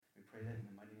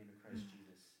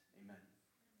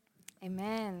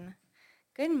Amen.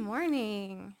 Good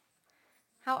morning.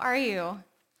 How are you?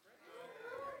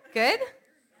 Good?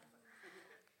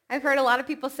 I've heard a lot of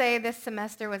people say this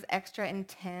semester was extra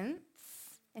intense.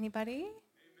 Anybody?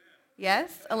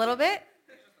 Yes, a little bit?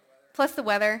 Plus the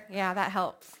weather. Yeah, that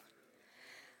helps.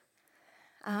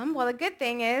 Well, the good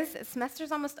thing is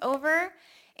semester's almost over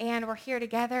and we're here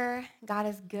together. God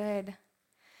is good.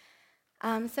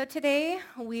 So today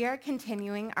we are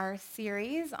continuing our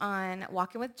series on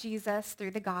walking with Jesus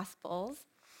through the Gospels.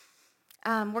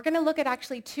 We're going to look at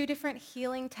actually two different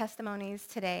healing testimonies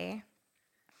today.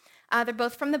 They're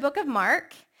both from the book of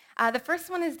Mark. The first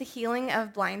one is the healing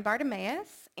of blind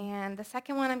Bartimaeus, and the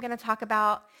second one I'm going to talk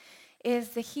about is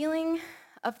the healing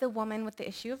of the woman with the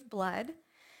issue of blood.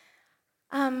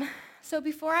 So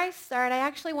before I start, I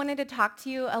actually wanted to talk to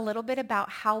you a little bit about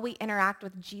how we interact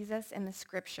with Jesus in the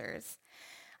scriptures.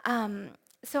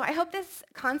 So I hope this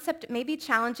concept maybe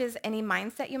challenges any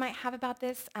mindset you might have about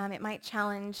this. It might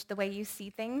challenge the way you see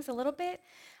things a little bit.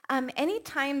 Any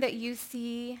time that you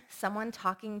see someone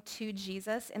talking to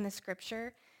Jesus in the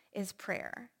scripture is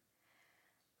prayer,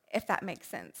 if that makes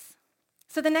sense.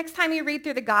 So the next time you read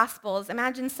through the Gospels,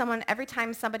 imagine every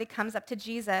time somebody comes up to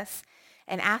Jesus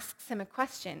and asks him a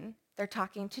question, they're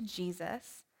talking to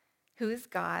Jesus, who is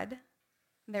God.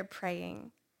 They're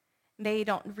praying. They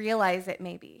don't realize it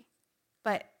maybe.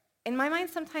 But in my mind,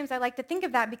 sometimes I like to think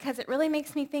of that because it really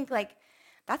makes me think like,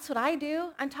 that's what I do.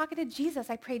 I'm talking to Jesus.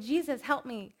 I pray, Jesus, help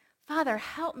me. Father,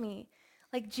 help me.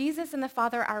 Like Jesus and the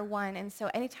Father are one. And so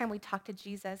anytime we talk to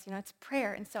Jesus, it's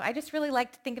prayer. And so I just really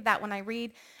like to think of that when I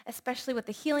read, especially with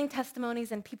the healing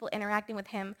testimonies and people interacting with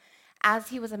him as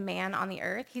he was a man on the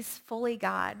earth. He's fully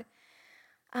God.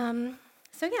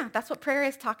 So yeah, that's what prayer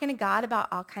is, talking to God about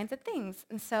all kinds of things.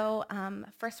 And so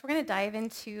first we're going to dive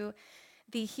into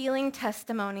the healing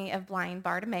testimony of blind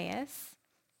Bartimaeus.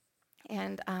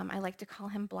 And I like to call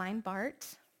him Blind Bart.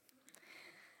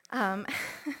 Um,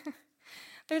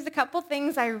 there's a couple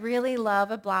things I really love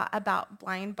about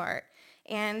Blind Bart.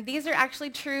 And these are actually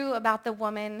true about the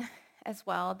woman as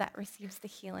well that receives the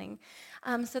healing.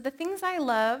 So the things I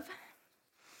love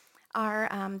are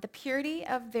the purity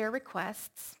of their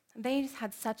requests. They just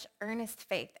had such earnest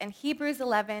faith. And Hebrews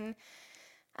 11:6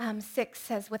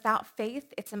 says, without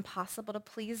faith, it's impossible to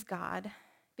please God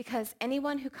because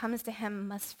anyone who comes to him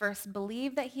must first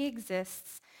believe that he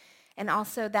exists and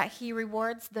also that he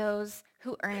rewards those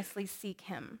who earnestly seek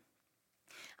him.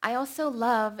 I also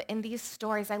love in these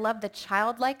stories, I love the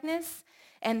childlikeness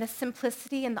and the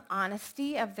simplicity and the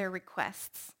honesty of their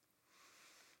requests.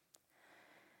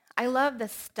 I love the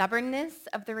stubbornness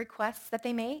of the requests that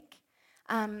they make.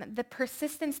 The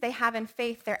persistence they have in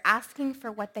faith, they're asking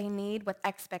for what they need with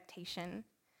expectation.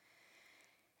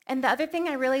 And the other thing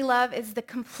I really love is the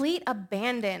complete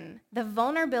abandon, the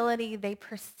vulnerability they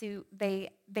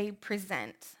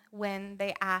present when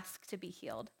they ask to be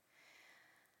healed.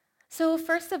 So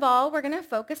first of all, we're going to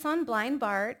focus on blind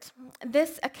Bart.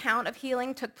 This account of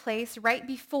healing took place right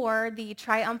before the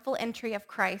triumphal entry of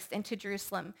Christ into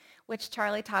Jerusalem, which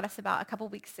Charlie taught us about a couple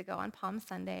weeks ago on Palm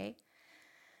Sunday.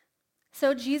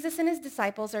 So Jesus and his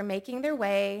disciples are making their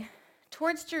way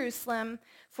towards Jerusalem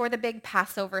for the big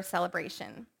Passover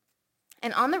celebration.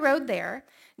 And on the road there,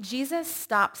 Jesus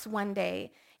stops one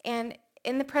day, and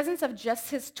in the presence of just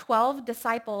his 12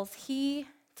 disciples, he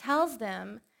tells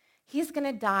them he's going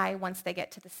to die once they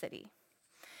get to the city.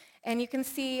 And you can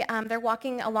see they're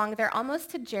walking along, they're almost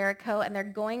to Jericho, and they're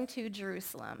going to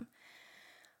Jerusalem.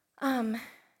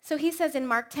 So he says in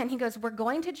Mark 10, he goes, we're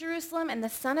going to Jerusalem, and the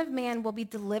Son of Man will be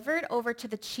delivered over to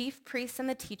the chief priests and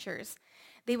the teachers.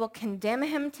 They will condemn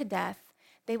him to death.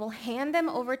 They will hand him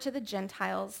over to the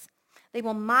Gentiles. They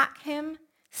will mock him,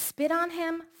 spit on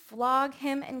him, flog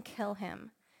him, and kill him.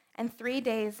 And 3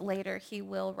 days later, he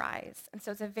will rise. And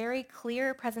so it's a very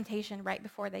clear presentation right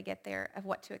before they get there of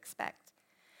what to expect.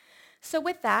 So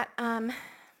with that,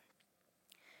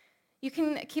 you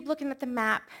can keep looking at the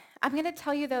map. I'm going to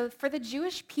tell you, though, for the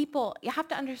Jewish people, you have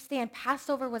to understand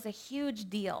Passover was a huge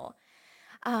deal.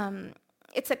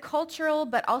 It's a cultural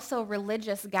but also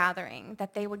religious gathering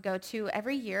that they would go to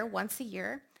every year, once a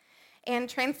year. And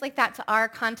translate that to our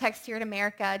context here in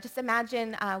America. Just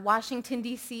imagine Washington,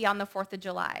 D.C. on the 4th of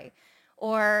July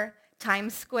or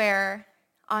Times Square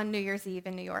on New Year's Eve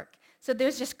in New York. So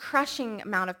there's just crushing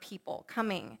amount of people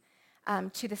coming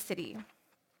to the city.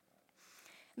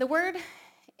 The word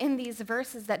in these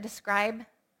verses that describe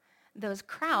those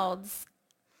crowds,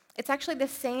 it's actually the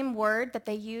same word that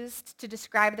they used to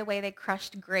describe the way they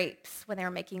crushed grapes when they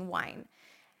were making wine.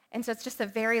 And so it's just a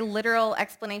very literal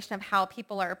explanation of how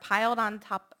people are piled on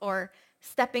top or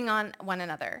stepping on one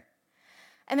another.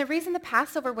 And the reason the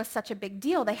Passover was such a big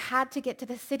deal, they had to get to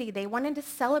the city. They wanted to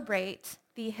celebrate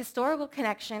the historical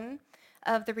connection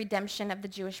of the redemption of the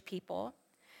Jewish people.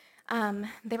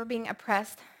 They were being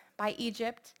oppressed by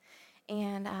Egypt,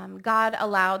 and God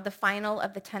allowed the final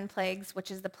of the 10 plagues, which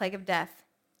is the plague of death,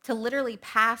 to literally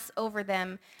pass over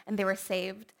them, and they were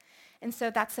saved. And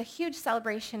so that's a huge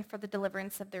celebration for the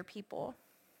deliverance of their people.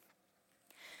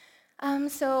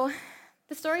 So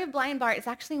the story of Blind Bart is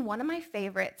actually one of my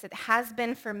favorites. It has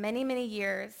been for many, many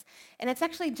years, and it's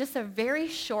actually just a very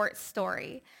short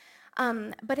story,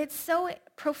 but it's so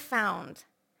profound.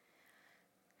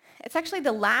 It's actually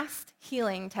the last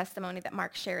healing testimony that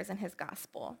Mark shares in his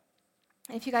gospel.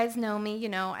 And if you guys know me, you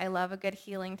know I love a good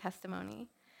healing testimony.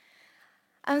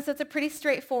 So it's a pretty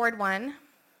straightforward one,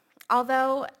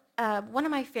 although one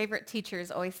of my favorite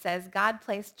teachers always says God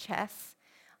plays chess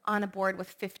on a board with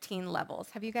 15 levels.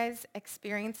 Have you guys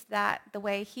experienced that? The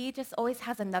way he just always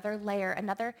has another layer,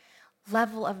 another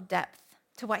level of depth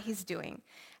to what he's doing.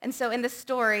 And so in the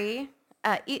story,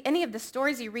 any of the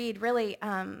stories you read really,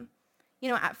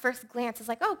 at first glance, it's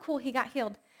like, oh, cool, he got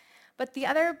healed. But the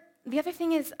other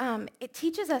thing is it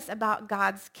teaches us about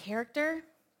God's character.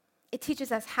 It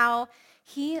teaches us how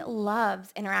he loves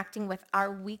interacting with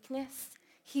our weakness.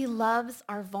 He loves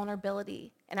our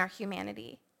vulnerability and our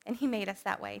humanity. And he made us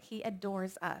that way. He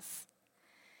adores us.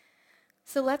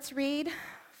 So let's read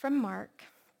from Mark.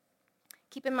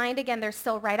 Keep in mind, again, they're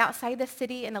still right outside the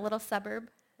city in a little suburb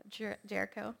of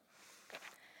Jericho.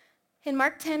 In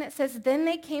Mark 10, it says, "Then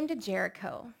they came to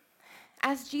Jericho.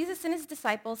 As Jesus and his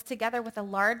disciples, together with a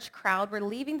large crowd, were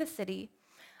leaving the city,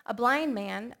 a blind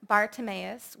man,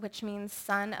 Bartimaeus, which means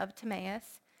son of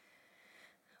Timaeus,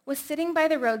 was sitting by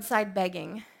the roadside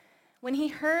begging. When he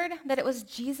heard that it was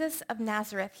Jesus of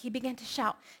Nazareth, he began to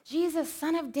shout, 'Jesus,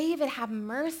 Son of David, have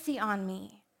mercy on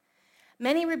me.'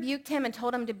 Many rebuked him and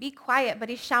told him to be quiet, but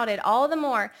he shouted all the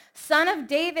more, 'Son of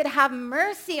David, have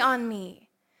mercy on me.'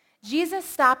 Jesus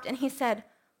stopped and he said,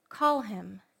 'Call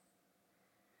him.'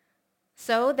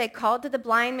 So they called to the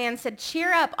blind man and said,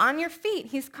 'Cheer up, on your feet,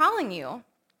 he's calling you.'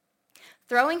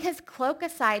 Throwing his cloak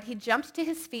aside, he jumped to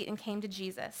his feet and came to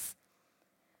Jesus.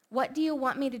 'What do you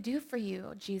want me to do for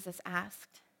you?' Jesus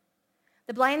asked.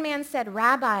 The blind man said,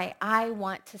 'Rabbi, I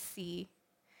want to see.'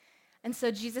 And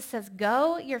so Jesus says,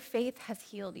 'Go, your faith has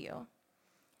healed you.'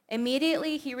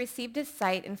 Immediately he received his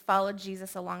sight and followed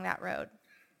Jesus along that road."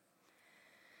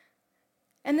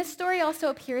 And this story also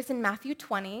appears in Matthew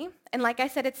 20. And like I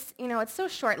said, it's so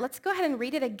short. Let's go ahead and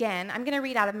read it again. I'm going to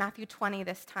read out of Matthew 20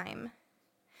 this time.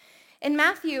 In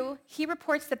Matthew, he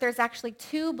reports that there's actually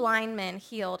 2 blind men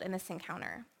healed in this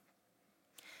encounter.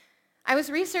 I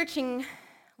was researching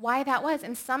why that was,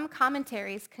 and some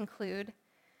commentaries conclude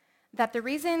that the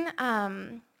reason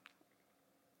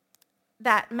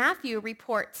that Matthew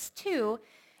reports 2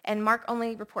 and Mark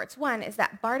only reports 1 is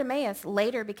that Bartimaeus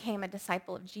later became a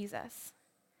disciple of Jesus.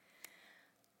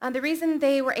 The reason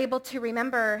they were able to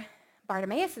remember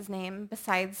Bartimaeus' name,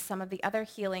 besides some of the other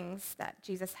healings that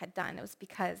Jesus had done, it was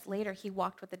because later he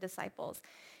walked with the disciples.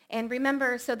 And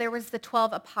remember, so there was the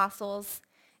 12 apostles,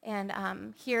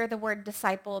 and here the word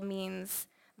disciple means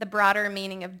the broader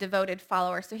meaning of devoted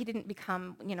follower. So he didn't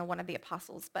become, one of the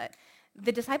apostles, but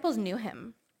the disciples knew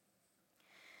him.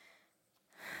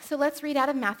 So let's read out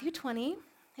of Matthew 20.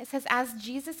 It says, "As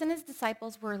Jesus and his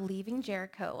disciples were leaving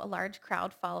Jericho, a large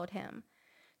crowd followed him.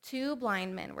 2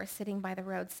 blind men were sitting by the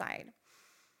roadside.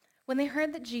 When they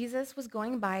heard that Jesus was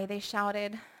going by, they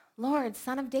shouted, 'Lord,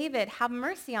 Son of David, have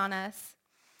mercy on us.'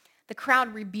 The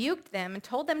crowd rebuked them and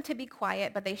told them to be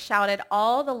quiet, but they shouted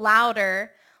all the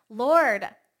louder,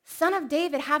 'Lord, Son of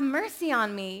David, have mercy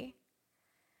on me.'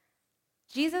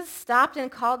 Jesus stopped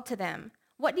and called to them.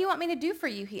 'What do you want me to do for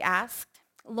you?' he asked.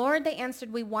 'Lord,' they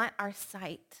answered, 'we want our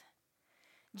sight.'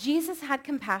 Jesus had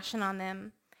compassion on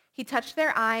them. He touched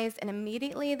their eyes, and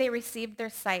immediately they received their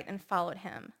sight and followed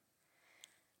him."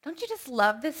 Don't you just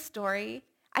love this story?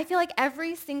 I feel like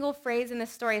every single phrase in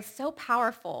this story is so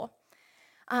powerful.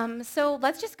 So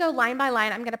let's just go line by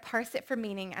line. I'm going to parse it for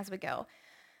meaning as we go.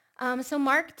 So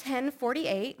Mark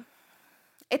 10:48,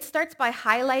 it starts by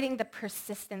highlighting the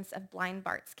persistence of blind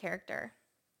Bart's character.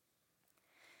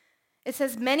 It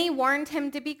says, "Many warned him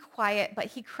to be quiet, but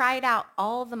he cried out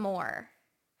all the more."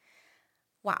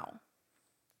 Wow.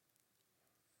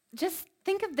 Just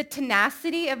think of the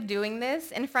tenacity of doing this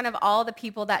in front of all the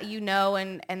people that you know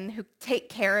and who take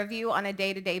care of you on a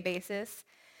day-to-day basis.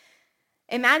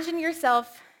 Imagine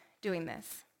yourself doing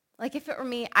this. Like if it were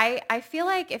me, I feel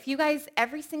like if you guys,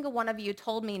 every single one of you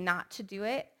told me not to do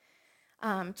it,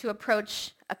 to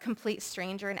approach a complete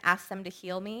stranger and ask them to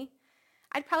heal me,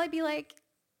 I'd probably be like,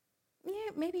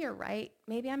 yeah, maybe you're right.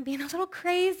 Maybe I'm being a little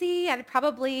crazy. I'd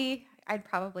probably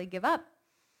give up.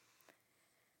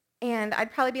 And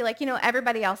I'd probably be like,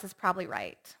 everybody else is probably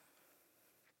right.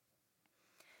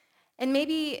 And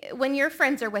maybe when your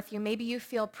friends are with you, maybe you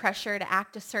feel pressure to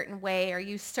act a certain way or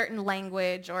use certain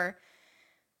language or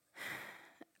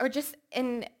just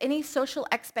in any social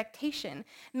expectation.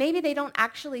 Maybe they don't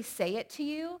actually say it to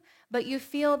you, but you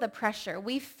feel the pressure.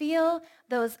 We feel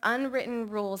those unwritten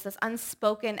rules, those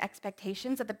unspoken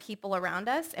expectations of the people around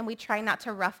us, and we try not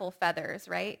to ruffle feathers,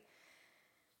 right?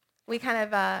 We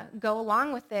kind of go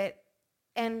along with it,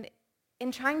 and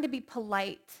in trying to be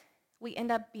polite, we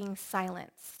end up being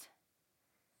silenced.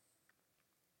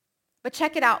 But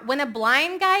check it out. When a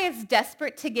blind guy is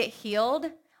desperate to get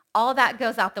healed, all that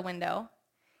goes out the window.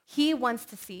 He wants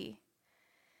to see.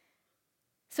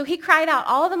 So he cried out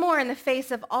all the more in the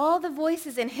face of all the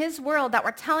voices in his world that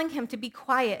were telling him to be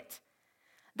quiet.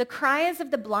 The cries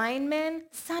of the blind men,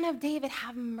 "Son of David,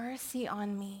 have mercy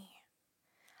on me."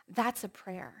 That's a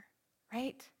prayer,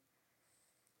 right?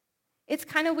 It's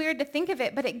kind of weird to think of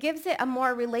it, but it gives it a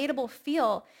more relatable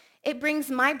feel. It brings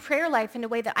my prayer life in a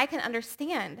way that I can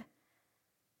understand.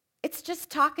 It's just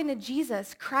talking to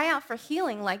Jesus, cry out for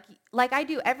healing like I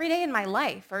do every day in my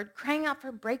life, or crying out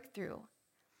for breakthrough.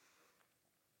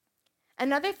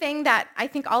 Another thing that I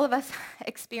think all of us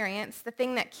experience, the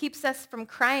thing that keeps us from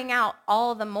crying out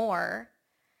all the more,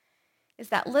 is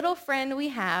that little friend we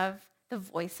have, the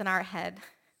voice in our head.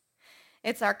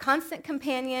 It's our constant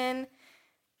companion.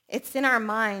 It's in our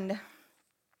mind.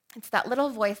 It's that little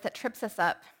voice that trips us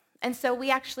up. And so we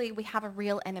have a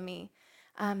real enemy.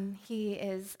 He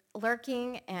is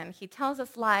lurking, and he tells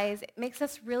us lies. It makes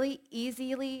us really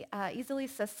easily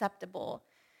susceptible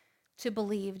to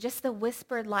believe just the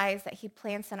whispered lies that he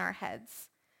plants in our heads.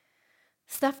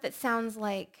 Stuff that sounds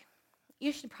like,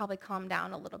 you should probably calm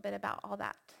down a little bit about all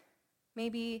that.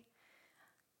 Maybe,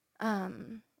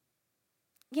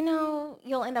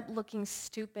 you'll end up looking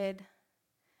stupid.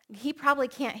 He probably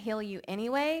can't heal you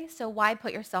anyway, so why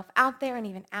put yourself out there and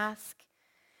even ask?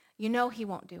 He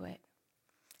won't do it.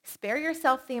 Spare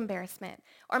yourself the embarrassment.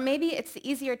 Or maybe it's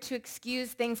easier to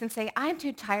excuse things and say, "I'm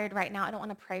too tired right now. I don't want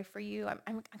to pray for you.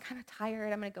 I'm kind of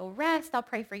tired. I'm going to go rest. I'll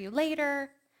pray for you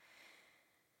later."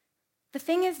 The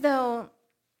thing is, though,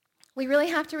 we really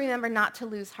have to remember not to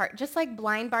lose heart. Just like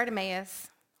blind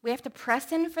Bartimaeus, we have to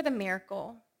press in for the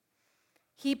miracle.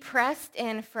 He pressed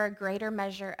in for a greater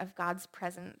measure of God's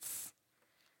presence.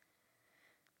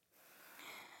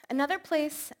 Another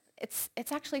place,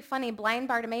 it's actually funny, blind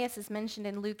Bartimaeus is mentioned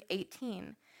in Luke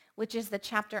 18, which is the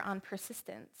chapter on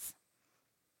persistence.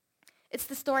 It's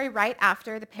the story right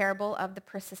after the parable of the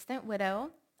persistent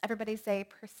widow. Everybody say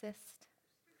persist.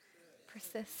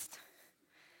 Persist.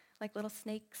 Like little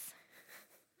snakes.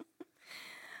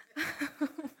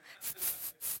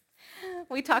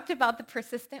 We talked about the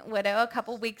persistent widow a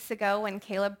couple weeks ago when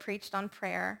Caleb preached on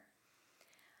prayer.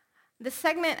 The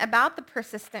segment about the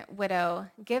persistent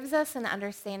widow gives us an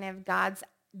understanding of God's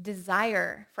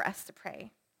desire for us to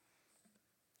pray.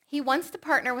 He wants to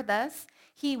partner with us.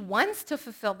 He wants to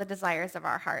fulfill the desires of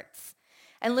our hearts.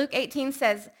 And Luke 18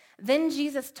 says, "Then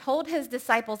Jesus told his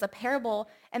disciples a parable,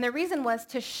 and the reason was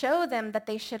to show them that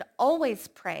they should always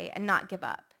pray and not give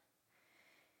up."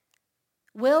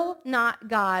 Will not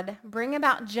God bring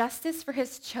about justice for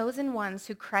his chosen ones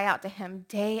who cry out to him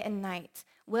day and night?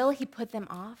 Will he put them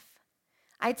off?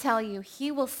 I tell you, he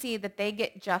will see that they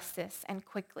get justice, and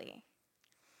quickly.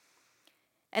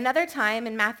 Another time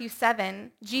in Matthew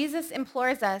 7, Jesus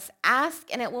implores us,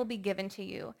 "Ask and it will be given to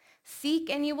you. Seek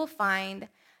and you will find.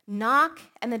 Knock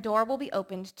and the door will be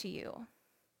opened to you."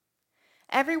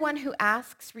 Everyone who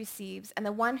asks receives, and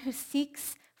the one who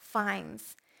seeks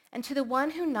finds. And to the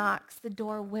one who knocks, the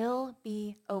door will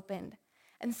be opened.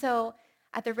 And so,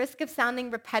 at the risk of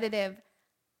sounding repetitive,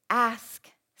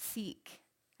 ask, seek,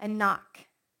 and knock.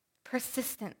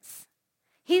 Persistence.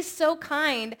 He's so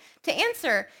kind to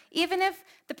answer, even if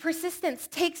the persistence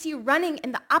takes you running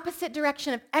in the opposite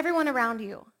direction of everyone around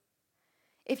you.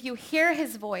 If you hear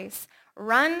his voice,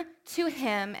 run to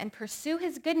him and pursue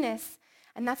his goodness,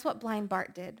 and that's what blind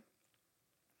Bart did.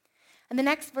 In the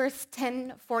next verse,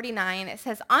 10:49, it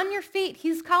says, "On your feet,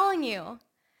 he's calling you."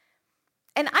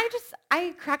 And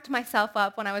I cracked myself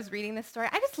up when I was reading this story.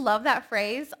 I just love that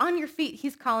phrase, "On your feet,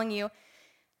 he's calling you."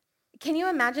 Can you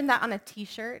imagine that on a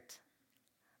t-shirt?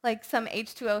 Like some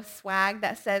H2O swag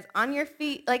that says, "On your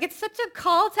feet." Like, it's such a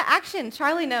call to action.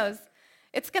 Charlie knows.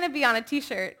 It's going to be on a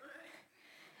t-shirt.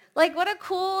 Like, what a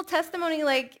cool testimony.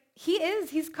 Like,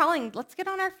 he's calling. Let's get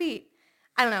on our feet.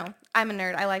 I don't know. I'm a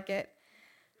nerd. I like it.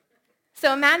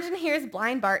 So imagine here's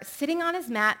blind Bart sitting on his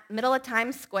mat, middle of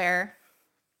Times Square.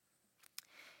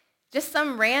 Just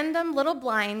some random little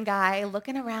blind guy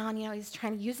looking around, he's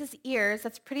trying to use his ears.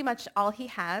 That's pretty much all he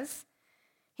has.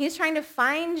 He's trying to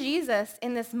find Jesus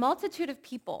in this multitude of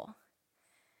people.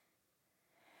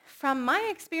 From my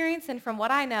experience and from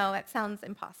what I know, it sounds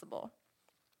impossible.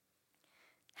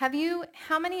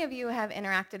 How many of you have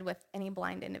interacted with any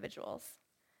blind individuals?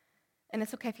 And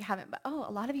it's okay if you haven't, but a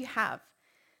lot of you have.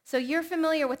 So you're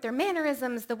familiar with their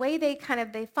mannerisms, the way they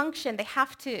function.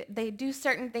 They do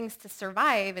certain things to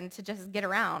survive and to just get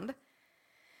around.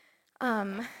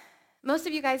 Most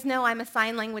of you guys know I'm a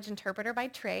sign language interpreter by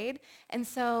trade, and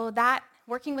so that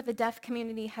working with the deaf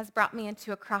community has brought me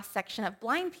into a cross-section of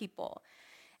blind people.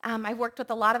 I've worked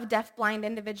with a lot of deaf-blind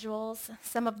individuals,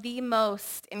 some of the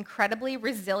most incredibly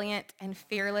resilient and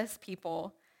fearless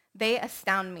people. They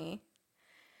astound me.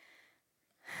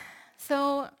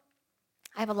 So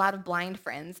I have a lot of blind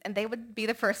friends, and they would be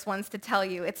the first ones to tell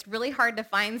you it's really hard to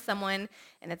find someone,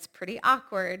 and it's pretty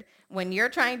awkward when you're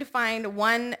trying to find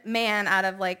one man out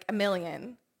of like a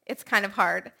million. It's kind of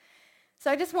hard. So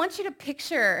I just want you to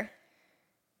picture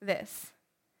this.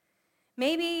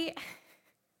 Maybe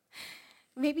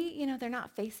they're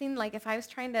not facing, like if I was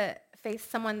trying to face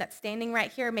someone that's standing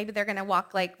right here, maybe they're going to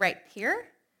walk like right here.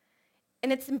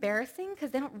 And it's embarrassing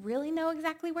because they don't really know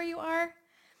exactly where you are.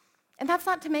 And that's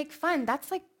not to make fun. That's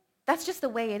just the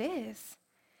way it is.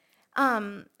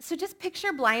 So just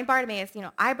picture blind Bartimaeus,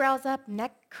 eyebrows up,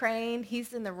 neck craned.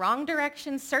 He's in the wrong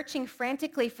direction, searching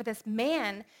frantically for this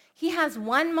man. He has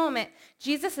one moment.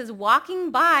 Jesus is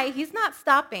walking by. He's not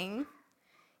stopping.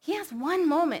 He has one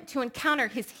moment to encounter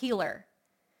his healer,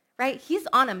 right? He's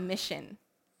on a mission.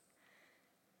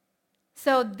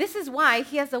 So this is why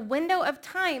he has a window of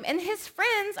time, and his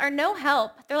friends are no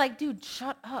help. They're like, dude,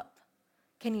 shut up.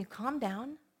 Can you calm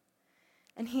down?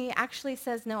 And he actually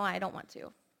says, no, I don't want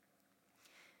to.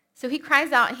 So he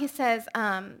cries out and he says,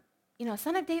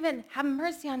 Son of David, have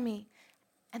mercy on me.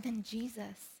 And then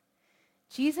Jesus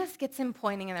gets him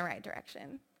pointing in the right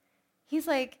direction. He's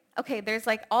like, okay, there's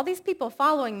like all these people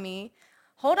following me.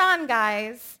 Hold on,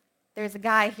 guys. There's a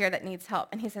guy here that needs help.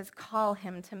 And he says, call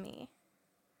him to me.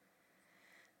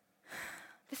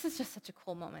 This is just such a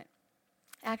cool moment.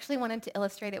 I actually wanted to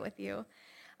illustrate it with you.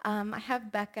 I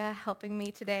have Becca helping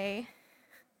me today.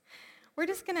 We're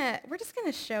just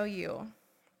gonna show you.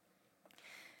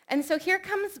 And so here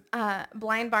comes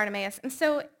blind Bartimaeus. And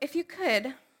so if you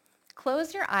could,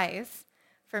 close your eyes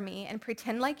for me and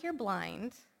pretend like you're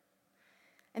blind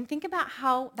and think about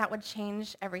how that would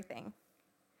change everything.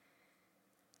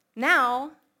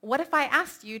 Now, what if I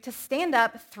asked you to stand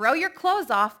up, throw your clothes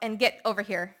off, and get over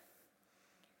here?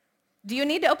 Do you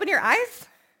need to open your eyes?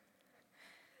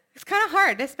 It's kind of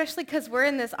hard, especially because we're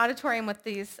in this auditorium with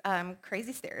these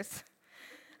crazy stairs.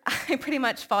 I pretty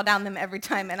much fall down them every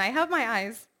time, and I have my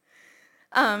eyes.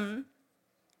 All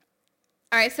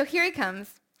right, so here he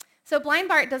comes. So Blind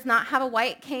Bart does not have a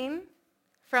white cane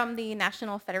from the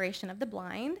National Federation of the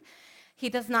Blind. He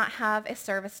does not have a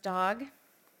service dog.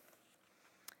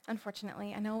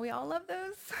 Unfortunately, I know we all love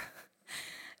those.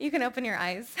 You can open your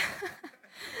eyes.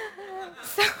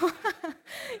 So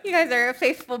you guys are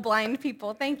faithful blind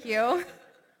people. Thank you. All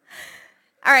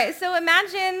right, so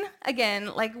imagine,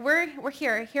 again, like we're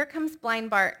here. Here comes Blind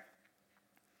Bart.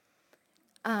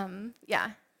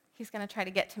 He's going to try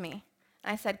to get to me.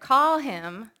 And I said, call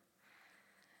him.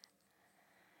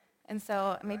 And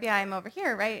so maybe I'm over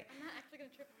here, right? I'm not actually going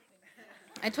to trip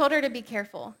anything. I told her to be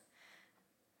careful.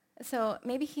 So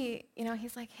maybe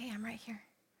he's like, hey, I'm right here.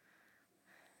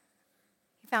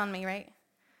 He found me, right?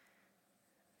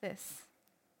 This.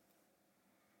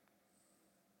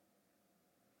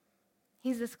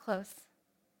 He's this close.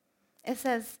 It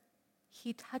says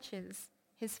he touches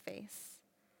his face.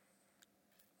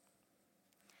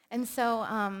 And so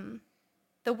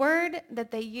the word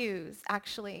that they use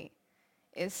actually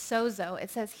is sozo. It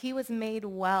says he was made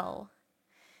well.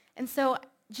 And so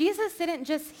Jesus didn't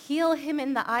just heal him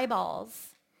in the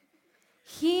eyeballs.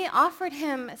 He offered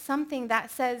him something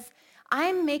that says,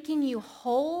 I'm making you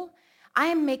whole. I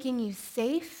am making you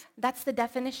safe. That's the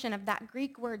definition of that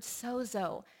Greek word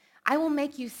sozo. I will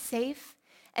make you safe.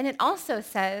 And it also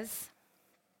says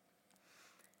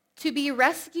to be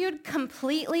rescued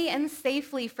completely and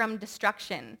safely from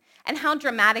destruction. And how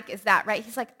dramatic is that, right?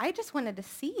 He's like, I just wanted to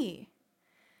see.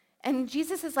 And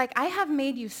Jesus is like, I have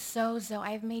made you sozo.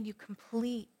 I have made you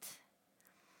complete.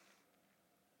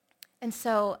 And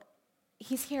so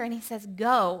he's here and he says,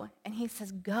 go. And he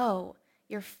says, go.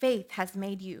 Your faith has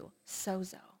made you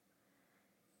sozo.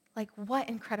 Like, what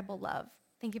incredible love.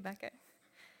 Thank you, Becca.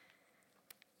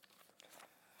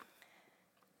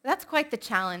 That's quite the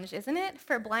challenge, isn't it,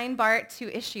 for Blind Bart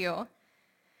to issue?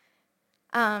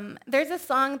 There's a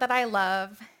song that I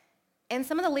love, and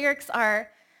some of the lyrics are,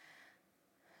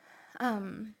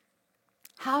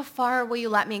 how far will you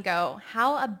let me go?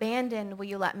 How abandoned will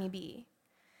you let me be?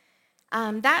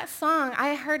 That song,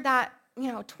 I heard that,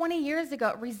 20 years ago.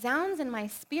 It resounds in my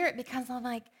spirit because I'm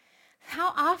like,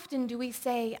 how often do we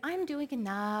say, I'm doing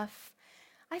enough?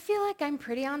 I feel like I'm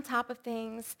pretty on top of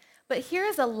things. But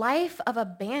here's a life of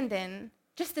abandon,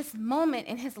 just this moment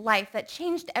in his life that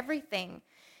changed everything.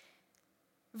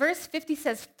 Verse 50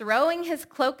 says, throwing his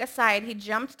cloak aside, he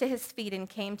jumped to his feet and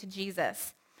came to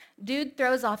Jesus. Dude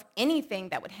throws off anything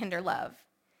that would hinder love.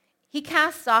 He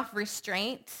casts off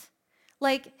restraint,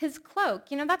 like his cloak.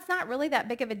 That's not really that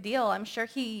big of a deal. I'm sure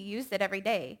he used it every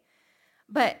day.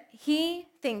 But he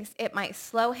thinks it might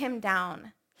slow him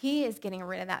down. He is getting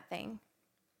rid of that thing.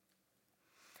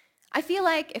 I feel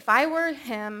like if I were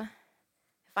him,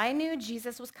 if I knew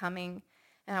Jesus was coming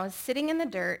and I was sitting in the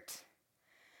dirt,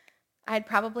 I'd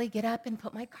probably get up and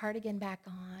put my cardigan back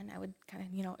on. I would kind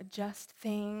of, adjust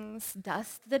things,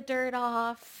 dust the dirt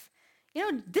off.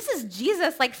 This is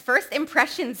Jesus, like first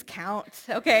impressions count,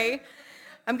 okay?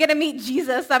 I'm going to meet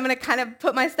Jesus. I'm going to kind of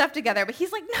put my stuff together. But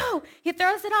he's like, no, he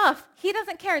throws it off. He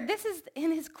doesn't care. This is,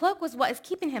 in his cloak was what is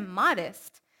keeping him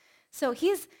modest. So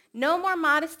he's no more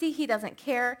modesty. He doesn't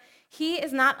care. He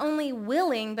is not only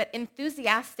willing, but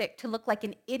enthusiastic to look like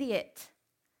an idiot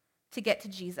to get to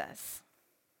Jesus.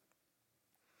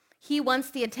 He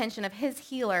wants the attention of his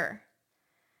healer,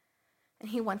 and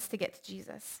he wants to get to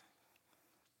Jesus.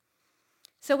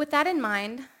 So with that in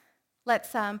mind,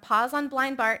 let's pause on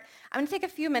Blind Bart. I'm going to take a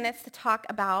few minutes to talk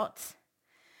about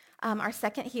our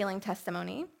second healing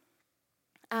testimony.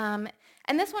 And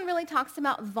this one really talks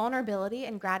about vulnerability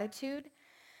and gratitude.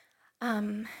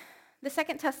 The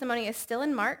second testimony is still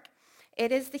in Mark.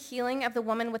 It is the healing of the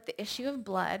woman with the issue of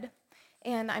blood.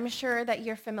 And I'm sure that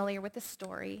you're familiar with the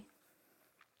story.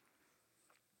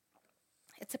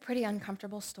 It's a pretty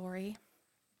uncomfortable story.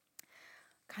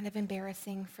 Kind of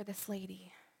embarrassing for this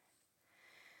lady.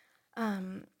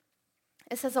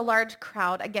 It says a large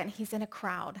crowd. Again, he's in a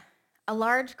crowd. A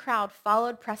large crowd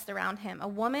followed, pressed around him. A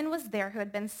woman was there who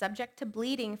had been subject to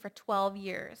bleeding for 12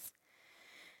 years.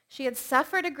 She had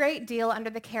suffered a great deal under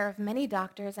the care of many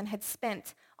doctors and had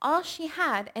spent all she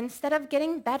had. Instead of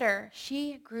getting better,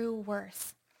 she grew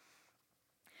worse.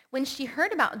 When she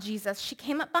heard about Jesus, she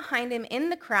came up behind him in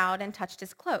the crowd and touched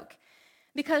his cloak,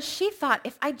 because she thought,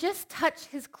 if I just touch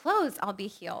his clothes, I'll be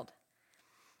healed.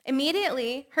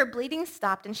 Immediately, her bleeding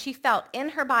stopped, and she felt in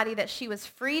her body that she was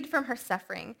freed from her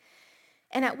suffering.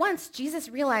 And at once, Jesus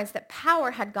realized that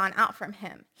power had gone out from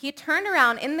him. He turned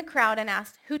around in the crowd and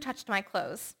asked, "Who touched my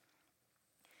clothes?"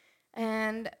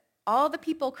 And all the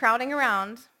people crowding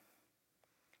around,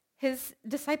 his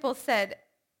disciples said,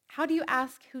 "How do you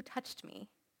ask who touched me?"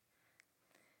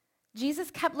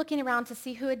 Jesus kept looking around to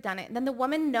see who had done it. And then the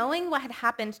woman, knowing what had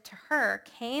happened to her,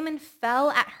 came and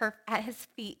fell at his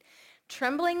feet,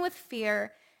 trembling with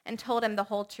fear, and told him the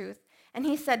whole truth. And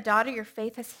he said, "Daughter, your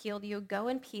faith has healed you. Go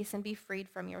in peace and be freed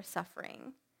from your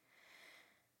suffering."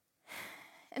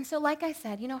 And so, like I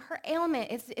said, her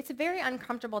ailment, it's a very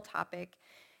uncomfortable topic.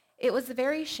 It was a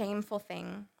very shameful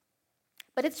thing.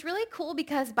 But it's really cool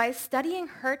because by studying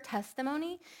her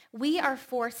testimony, we are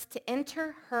forced to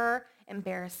enter her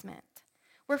embarrassment.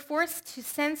 We're forced to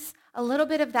sense a little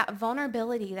bit of that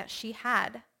vulnerability that she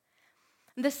had.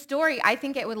 The story, I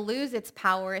think it would lose its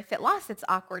power if it lost its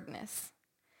awkwardness.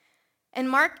 And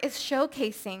Mark is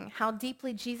showcasing how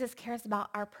deeply Jesus cares about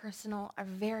our personal, our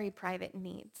very private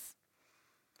needs.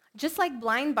 Just like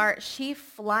Blind Bart, she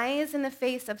flies in the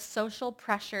face of social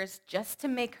pressures just to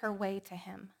make her way to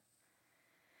him.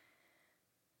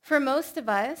 For most of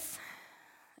us,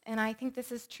 and I think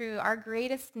this is true, our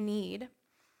greatest need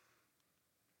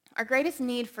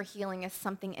for healing is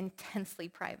something intensely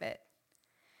private.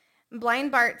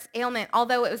 Blind Bart's ailment,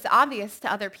 although it was obvious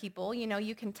to other people,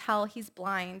 you can tell he's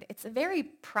blind, it's very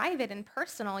private and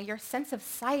personal. Your sense of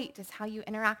sight is how you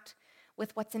interact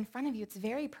with what's in front of you. It's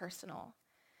very personal.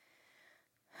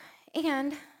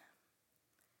 And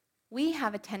we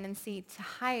have a tendency to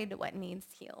hide what needs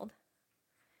healed.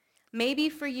 Maybe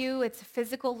for you, it's a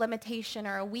physical limitation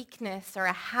or a weakness or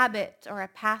a habit or a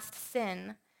past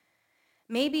sin.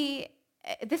 Maybe,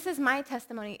 this is my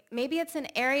testimony, maybe it's an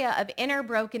area of inner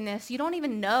brokenness you don't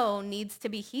even know needs to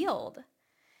be healed.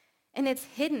 And it's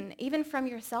hidden, even from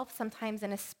yourself sometimes,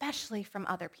 and especially from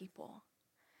other people.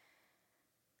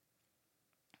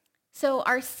 So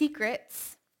our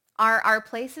secrets are our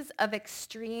places of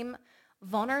extreme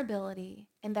vulnerability,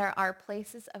 and there are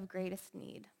places of greatest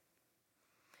need.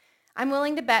 I'm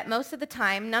willing to bet most of the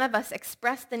time none of us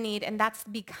express the need, and that's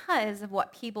because of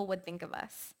what people would think of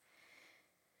us.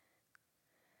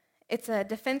 It's a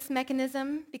defense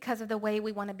mechanism because of the way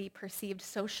we want to be perceived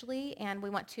socially, and we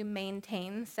want to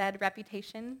maintain said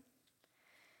reputation.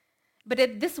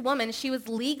 But this woman, she was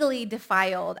legally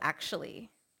defiled, actually.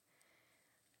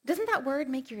 Doesn't that word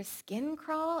make your skin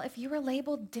crawl if you were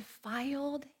labeled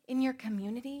defiled in your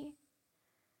community?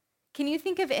 Can you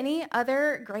think of any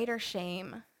other greater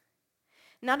shame?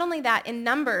 Not only that, in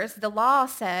Numbers, the law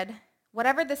said,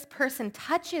 whatever this person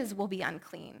touches will be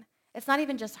unclean. It's not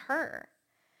even just her.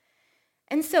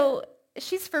 And so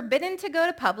she's forbidden to go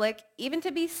to public, even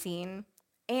to be seen,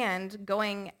 and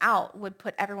going out would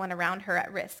put everyone around her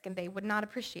at risk, and they would not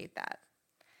appreciate that.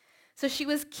 So she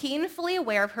was keenly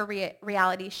aware of her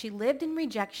reality. She lived in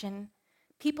rejection.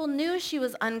 People knew she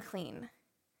was unclean.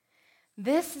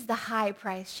 This is the high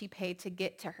price she paid to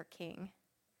get to her king.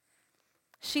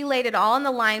 She laid it all on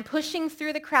the line, pushing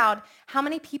through the crowd. How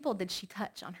many people did she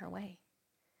touch on her way?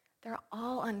 They're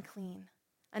all unclean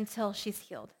until she's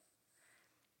healed.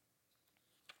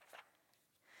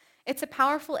 It's a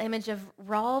powerful image of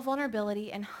raw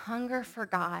vulnerability and hunger for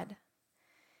God.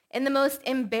 In the most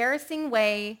embarrassing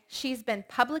way, she's been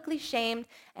publicly shamed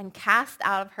and cast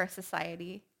out of her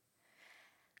society.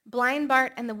 Blind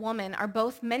Bart and the woman are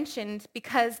both mentioned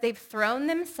because they've thrown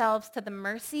themselves to the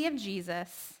mercy of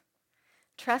Jesus,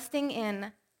 trusting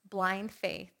in blind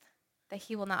faith that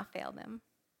he will not fail them.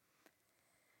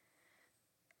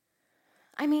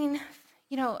 I mean,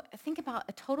 think about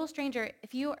a total stranger.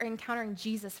 If you are encountering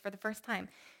Jesus for the first time,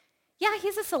 yeah,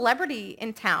 he's a celebrity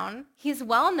in town. He's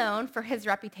well known for his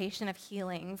reputation of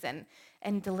healings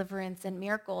and deliverance and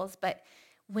miracles. But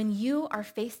when you are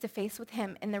face to face with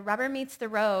him and the rubber meets the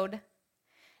road,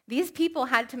 these people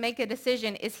had to make a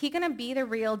decision. Is he going to be the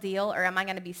real deal, or am I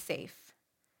going to be safe?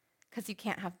 Because you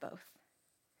can't have both.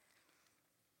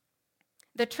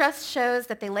 The trust shows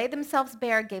that they laid themselves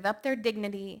bare, gave up their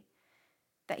dignity,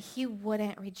 that he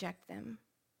wouldn't reject them.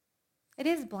 It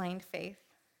is blind faith,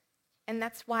 and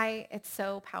that's why it's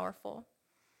so powerful.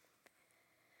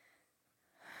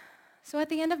 So at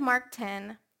the end of Mark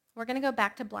 10, we're going to go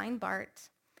back to blind Bart.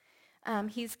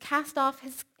 He's cast off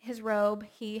his robe.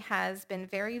 He has been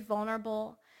very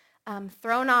vulnerable,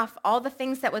 thrown off all the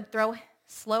things that would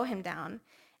slow him down,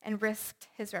 and risked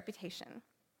his reputation.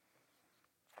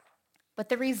 But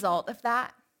the result of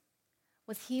that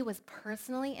was he was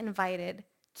personally invited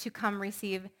to come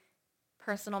receive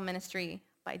personal ministry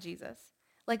by Jesus.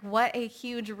 Like, what a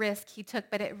huge risk he took,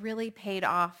 but it really paid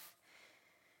off.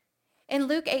 In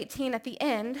Luke 18 at the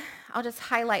end, I'll just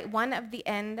highlight one of the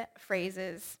end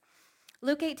phrases.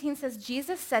 Luke 18 says,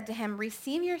 Jesus said to him,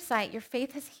 receive your sight, your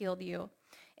faith has healed you.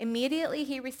 Immediately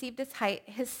he received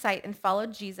his sight and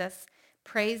followed Jesus,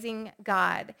 praising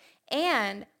God.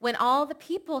 And when all the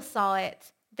people saw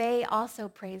it, they also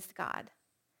praised God.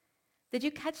 Did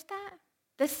you catch that?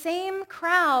 The same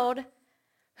crowd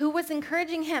who was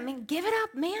encouraging him, and give it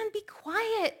up, man, be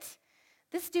quiet.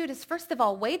 This dude is, first of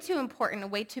all, way too important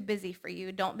and way too busy for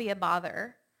you. Don't be a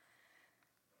bother.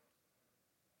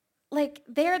 Like,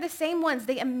 they're the same ones.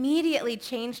 They immediately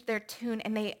changed their tune,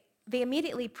 and they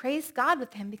immediately praised God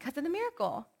with him because of the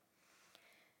miracle.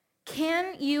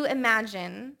 Can you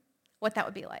imagine what that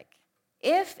would be like?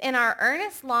 If in our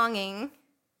earnest longing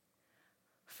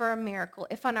for a miracle,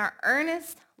 if on our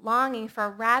earnest longing for a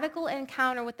radical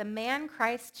encounter with the man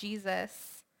Christ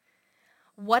Jesus,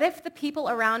 what if the people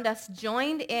around us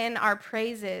joined in our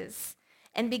praises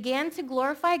and began to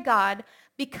glorify God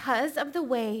because of the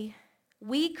way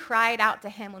we cried out to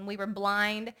him when we were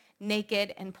blind,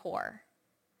 naked, and poor?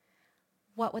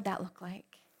 What would that look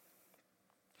like?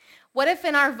 What if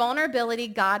in our vulnerability,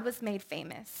 God was made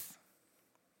famous?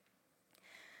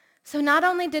 So not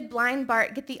only did blind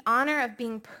Bart get the honor of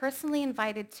being personally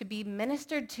invited to be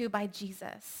ministered to by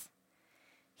Jesus,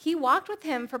 he walked with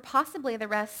him for possibly the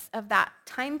rest of that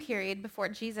time period before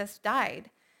Jesus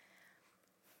died.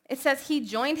 It says he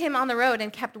joined him on the road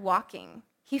and kept walking.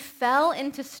 He fell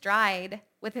into stride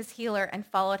with his healer and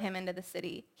followed him into the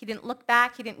city. He didn't look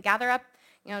back. He didn't gather up,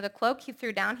 the cloak he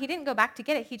threw down. He didn't go back to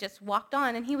get it. He just walked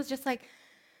on, and he was just like,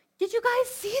 did you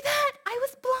guys see that? I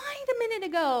was blind a minute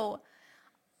ago.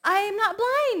 I am not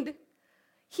blind.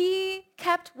 He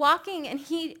kept walking, and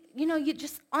you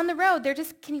just on the road,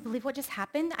 can you believe what just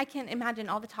happened? I can't imagine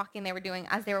all the talking they were doing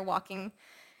as they were walking.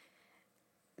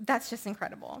 That's just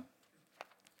incredible.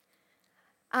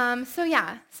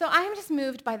 So I'm just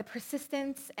moved by the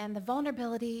persistence and the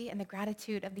vulnerability and the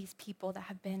gratitude of these people that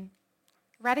have been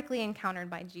radically encountered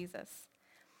by Jesus.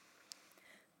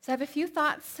 So I have a few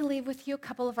thoughts to leave with you, a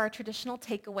couple of our traditional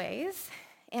takeaways,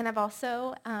 and I've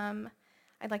also,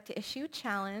 I'd like to issue a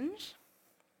challenge.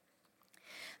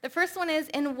 The first one is,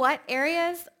 in what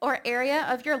area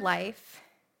of your life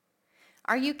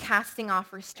are you casting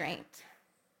off restraint?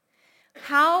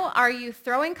 How are you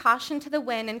throwing caution to the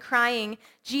wind and crying,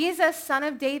 Jesus, Son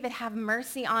of David, have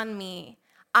mercy on me.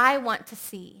 I want to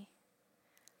see.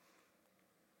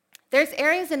 There's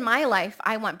areas in my life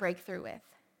I want breakthrough with.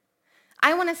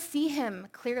 I want to see him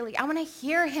clearly. I want to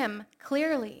hear him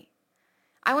clearly.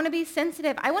 I want to be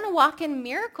sensitive. I want to walk in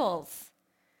miracles.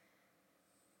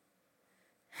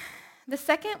 The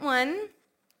second one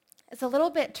is a little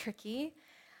bit tricky.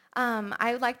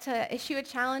 I would like to issue a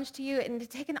challenge to you and to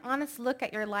take an honest look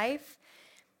at your life.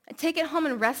 Take it home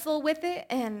and wrestle with it.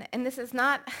 And this is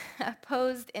not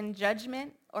posed in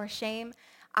judgment or shame.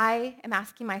 I am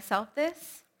asking myself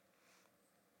this.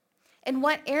 In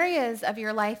what areas of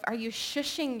your life are you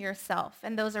shushing yourself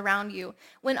and those around you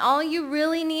when all you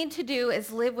really need to do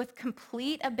is live with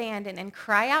complete abandon and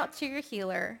cry out to your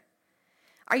healer?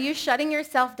 Are you shutting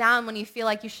yourself down when you feel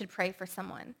like you should pray for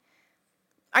someone?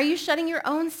 Are you shutting your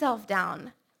own self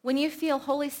down when you feel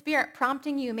Holy Spirit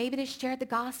prompting you maybe to share the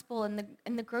gospel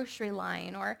in the grocery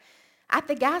line or at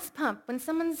the gas pump when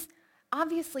someone's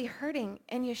obviously hurting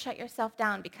and you shut yourself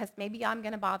down because maybe I'm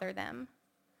going to bother them?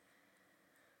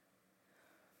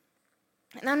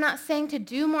 And I'm not saying to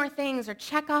do more things or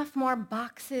check off more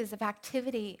boxes of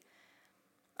activity.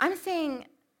 I'm saying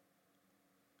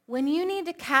when you need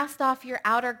to cast off your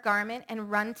outer garment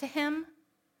and run to him,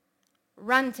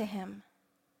 run to him.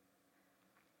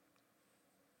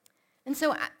 And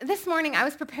so this morning I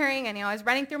was preparing and I was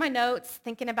running through my notes,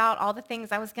 thinking about all the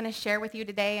things I was going to share with you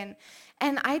today.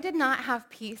 And I did not have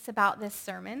peace about this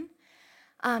sermon.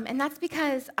 And that's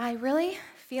because I really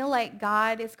feel like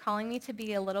God is calling me to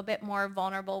be a little bit more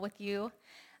vulnerable with you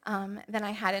than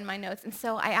I had in my notes. And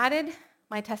so I added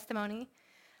my testimony.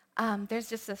 There's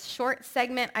just a short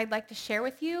segment I'd like to share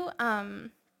with you.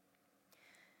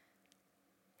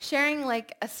 Sharing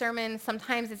like a sermon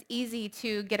sometimes is easy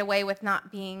to get away with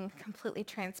not being completely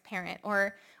transparent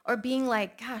or being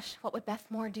like, gosh, what would Beth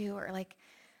Moore do? Or like,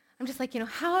 I'm just like,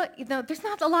 there's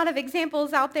not a lot of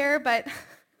examples out there, but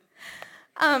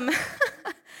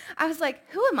I was like,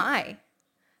 who am I?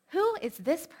 Who is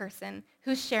this person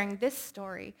who's sharing this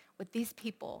story with these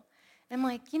people? And I'm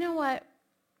like, you know what?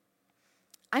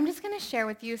 I'm just going to share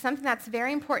with you something that's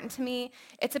very important to me.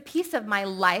 It's a piece of my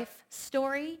life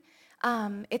story.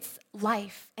 It's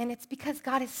life, and it's because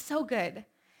God is so good,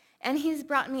 and he's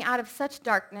brought me out of such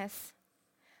darkness.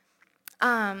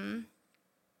 In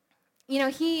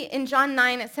John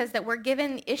 9, it says that we're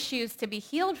given issues to be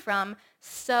healed from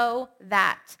so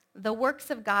that the works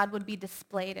of God would be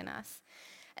displayed in us.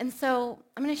 And so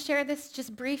I'm going to share this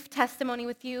just brief testimony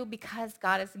with you because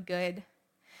God is good.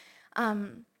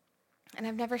 And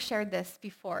I've never shared this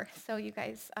before, so you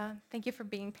guys, thank you for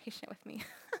being patient with me.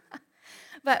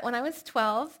 But when I was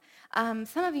 12,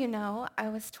 some of you know I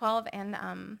was 12,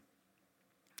 and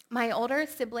my older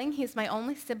sibling, he's my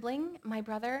only sibling, my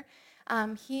brother,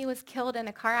 he was killed in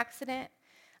a car accident.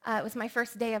 It was my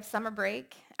first day of summer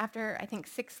break after, I think,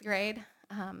 6th grade,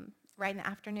 right in the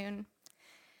afternoon.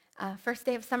 First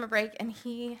day of summer break, and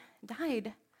he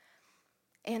died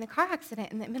in a car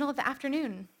accident in the middle of the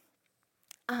afternoon.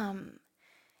 And,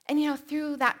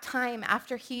 through that time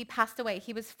after he passed away,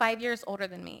 he was 5 years older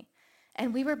than me.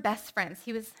 And we were best friends.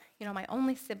 He was, my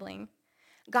only sibling.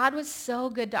 God was so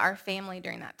good to our family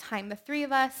during that time. The three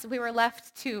of us, we were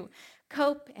left to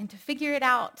cope and to figure it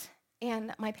out.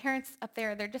 And my parents up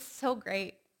there, they're just so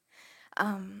great.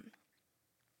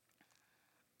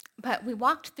 But we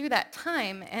walked through that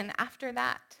time, and after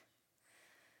that,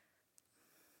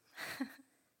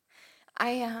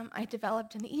 I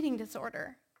developed an eating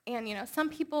disorder. And, some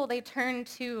people, they turn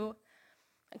to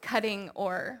cutting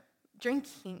or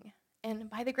drinking.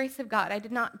 And by the grace of God, I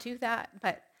did not do that,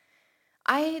 but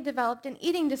I developed an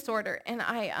eating disorder, and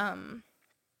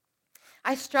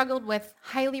I struggled with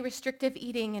highly restrictive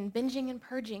eating and binging and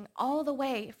purging all the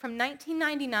way from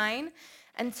 1999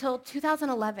 until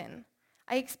 2011.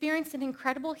 I experienced an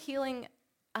incredible healing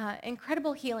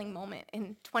moment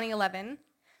in 2011.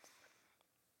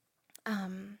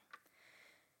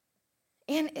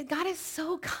 And God is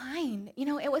so kind.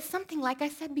 It was something, like I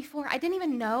said before, I didn't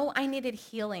even know I needed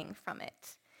healing from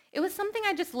it. It was something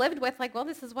I just lived with, like, well,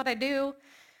 this is what I do,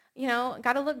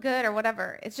 got to look good or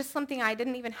whatever. It's just something I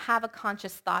didn't even have a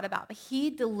conscious thought about, but he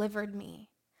delivered me.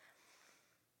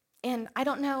 And I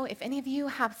don't know if any of you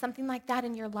have something like that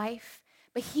in your life,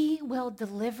 but he will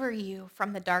deliver you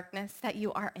from the darkness that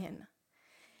you are in.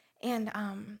 And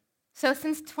so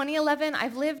since 2011,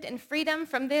 I've lived in freedom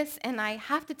from this, and I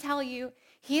have to tell you,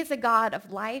 he is a God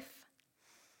of life.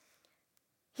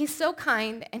 He's so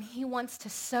kind, and he wants to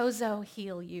sozo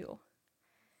heal you.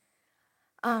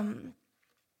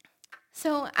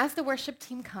 So as the worship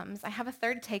team comes, I have a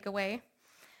third takeaway.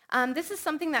 This is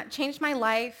something that changed my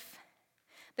life.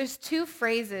 There's 2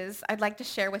 phrases I'd like to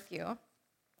share with you.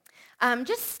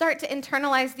 Just start to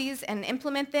internalize these and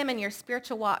implement them in your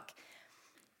spiritual walk.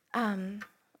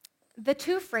 The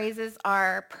 2 phrases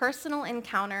are personal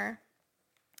encounter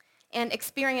and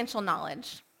experiential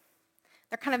knowledge.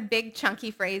 They're kind of big, chunky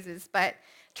phrases, but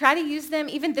try to use them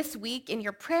even this week in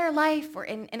your prayer life or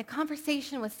in a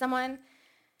conversation with someone,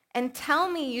 and tell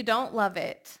me you don't love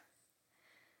it.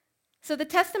 So the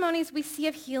testimonies we see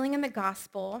of healing in the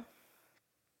gospel,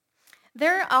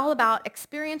 they're all about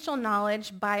experiential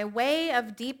knowledge by way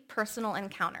of deep personal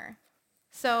encounter.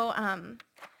 So,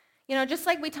 just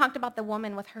like we talked about the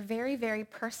woman with her very, very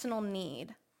personal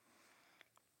need,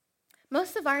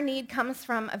 most of our need comes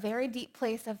from a very deep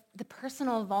place of the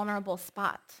personal, vulnerable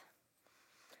spot.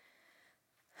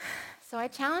 So I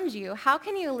challenge you, how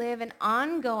can you live an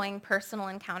ongoing personal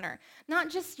encounter? Not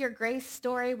just your grace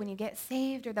story when you get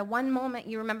saved or the one moment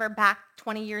you remember back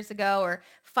 20 years ago or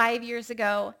 5 years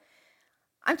ago.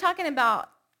 I'm talking about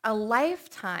a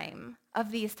lifetime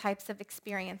of these types of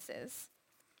experiences.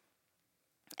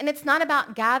 And it's not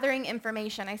about gathering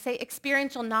information. I say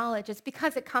experiential knowledge. It's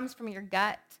because it comes from your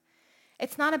gut.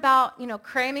 It's not about,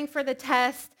 cramming for the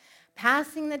test,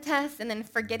 passing the test, and then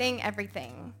forgetting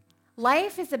everything.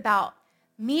 Life is about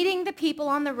meeting the people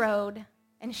on the road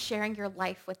and sharing your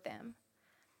life with them.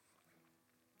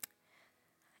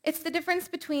 It's the difference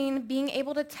between being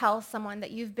able to tell someone that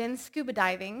you've been scuba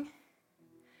diving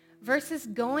versus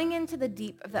going into the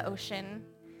deep of the ocean,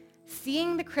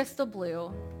 seeing the crystal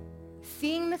blue,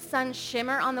 seeing the sun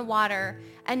shimmer on the water,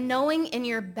 and knowing in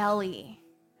your belly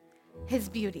his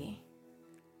beauty.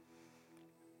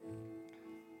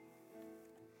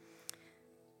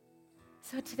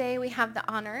 So today we have the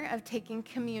honor of taking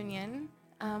communion.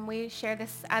 We share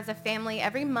this as a family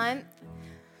every month.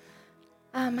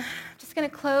 Just going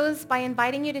to close by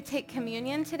inviting you to take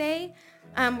communion today.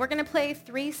 We're going to play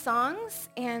 3 songs,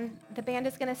 and the band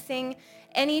is going to sing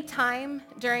any time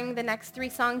during the next 3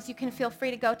 songs. You can feel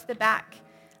free to go to the back.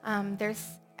 There's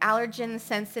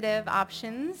allergen-sensitive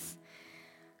options.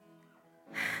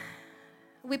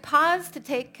 We pause to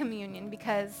take communion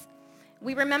because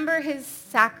we remember his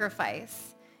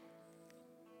sacrifice.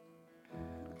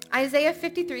 Isaiah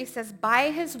 53 says, by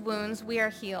his wounds we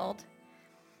are healed.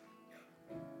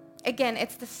 Again,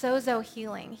 it's the sozo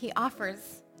healing he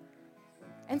offers.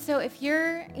 And so if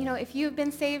you've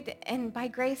been saved and by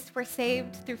grace we're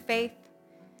saved through faith,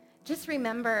 just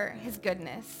remember his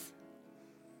goodness.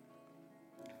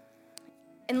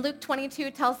 In Luke 22,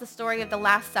 it tells the story of the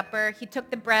Last Supper. He took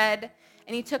the bread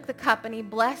and he took the cup and he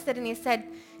blessed it and he said,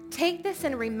 take this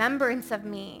in remembrance of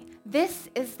me. This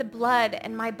is the blood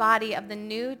and my body of the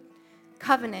new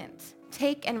covenant.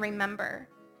 Take and remember.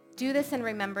 Do this in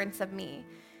remembrance of me.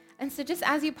 And so just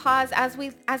as you pause, as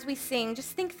we sing,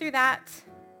 just think through that.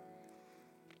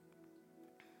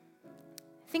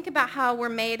 Think about how we're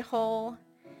made whole,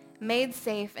 made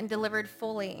safe, and delivered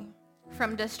fully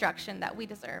from destruction that we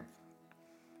deserve.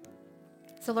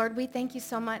 So Lord, we thank you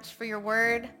so much for your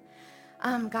word.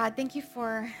 God, thank you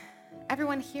for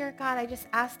everyone here. God, I just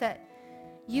ask that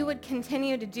you would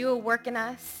continue to do a work in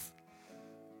us.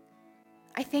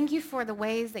 I thank you for the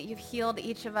ways that you've healed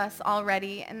each of us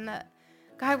already. And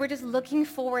God, we're just looking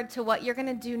forward to what you're going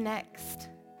to do next.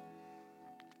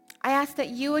 I ask that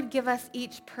you would give us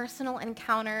each personal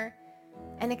encounter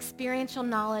and experiential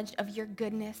knowledge of your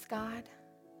goodness, God.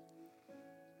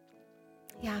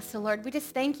 Yeah, so Lord, we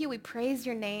just thank you. We praise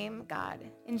your name, God.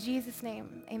 In Jesus'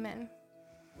 name, amen.